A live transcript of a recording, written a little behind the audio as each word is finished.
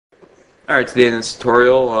Alright, today in this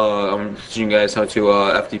tutorial, I'm teaching you guys how to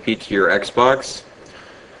FTP to your Xbox.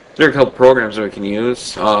 There are a couple programs that we can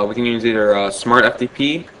use. We can use either Smart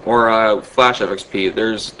FTP or Flash FXP.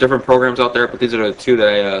 There's different programs out there, but these are the two that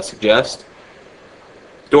I suggest.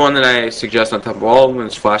 The one that I suggest on top of all of them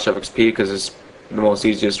is Flash FXP because it's the most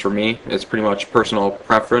easiest for me. It's pretty much personal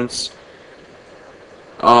preference.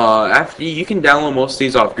 After you can download most of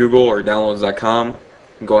these off Google or downloads.com.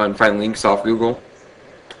 Go ahead and find links off Google.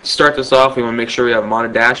 To start this off, we want to make sure we have them on a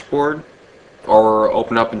dashboard or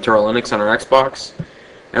open up into our Linux on our Xbox.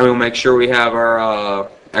 And we'll make sure we have our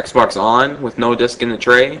Xbox on with no disk in the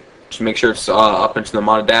tray. Just make sure it's up into the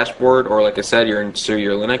modded dashboard, or like I said, you're into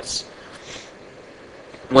your Linux.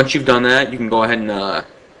 Once you've done that, you can go ahead and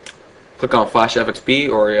click on Flash FXP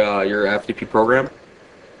or your FTP program.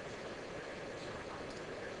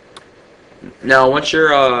 Now, once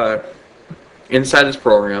you're inside this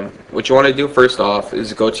program, what you want to do first off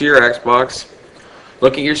is go to your Xbox,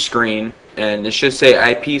 look at your screen, and it should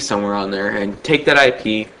say IP somewhere on there, and take that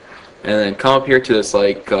IP and then come up here to this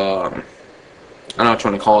like I don't know what you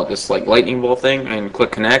want to call it, this like lightning bolt thing, and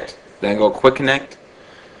click connect, then go quick connect.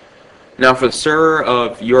 Now for the server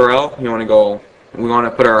of URL, we want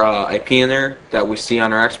to put our IP in there that we see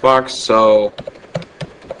on our Xbox, so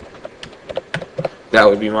that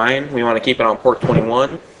would be mine. We want to keep it on port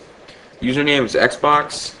 21. Username is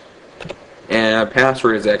Xbox, and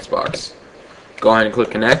password is Xbox. Go ahead and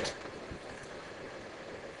click connect.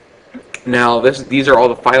 Now these are all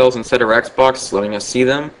the files inside of our Xbox, letting us see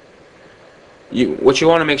them. What you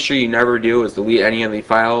want to make sure you never do is delete any of the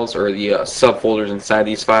files or the subfolders inside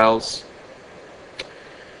these files.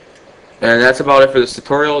 And that's about it for this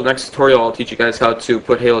tutorial. Next tutorial I'll teach you guys how to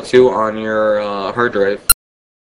put Halo 2 on your hard drive.